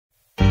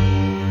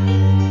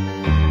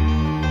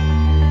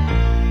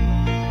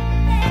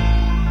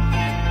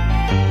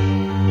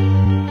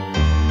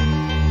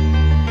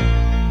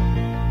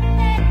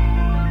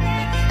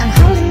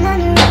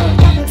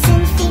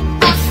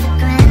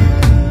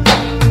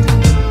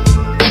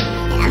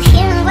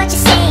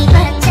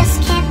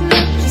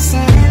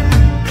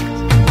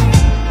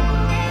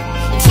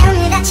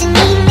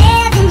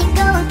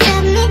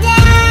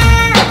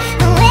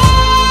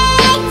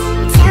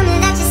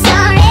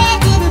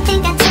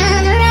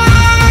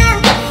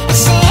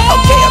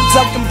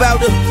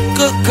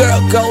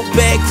go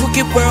bad,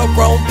 crooked world,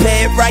 wrong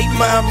pad, right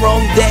mind,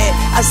 wrong dad.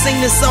 I sing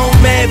this song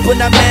mad, but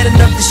not mad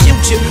enough to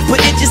shoot you.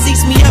 But it just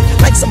eats me up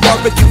like some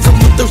barbecue from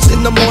Luther's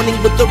in the morning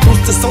with the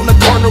roosters on the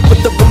corner with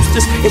the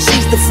boosters. And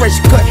she's the fresh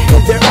cut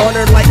in their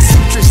honor like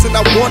sutures. And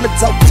I wanna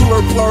talk to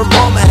her, but her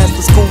mama has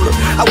to school her.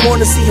 I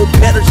wanna see her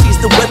better,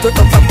 she's the weather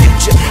of our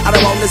future. I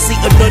don't wanna see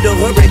another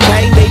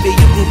hurricane, maybe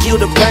you can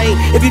kill the pain.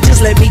 If you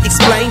just let me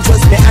explain,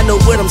 trust me, I know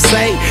what I'm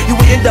saying. You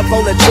will end up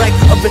on the track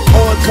of an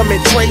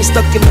oncoming train,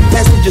 stuck in the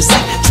passenger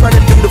seat, trying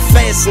to do the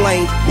fast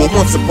lane. Well,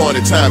 once upon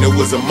a time, there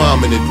was a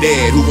mom and a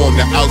dad who on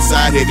the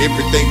outside had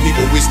everything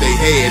people wish they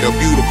had. A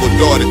beautiful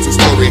daughter,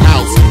 two-story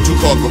house,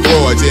 two-car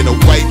garage, and a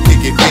white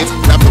picket fence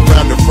wrapped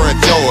around the front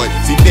yard.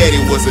 See, daddy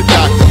was a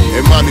doctor,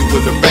 and mommy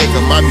was a banker.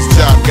 Mommy's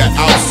job got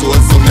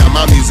outsourced, so now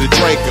mommy's a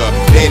drinker.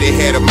 Daddy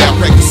had a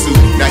malpractice suit,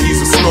 now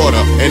he's a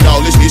snorter. And all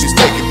this shit is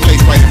taking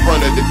place right in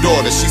front of the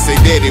daughter. She say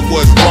daddy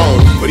was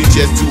wrong, but he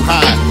just too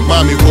high.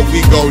 Mommy, what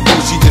we gon' do?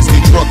 She just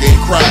get drunk and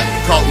cry,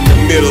 caught in the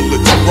middle of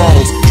two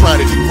wrongs, trying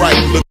to do right.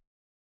 Look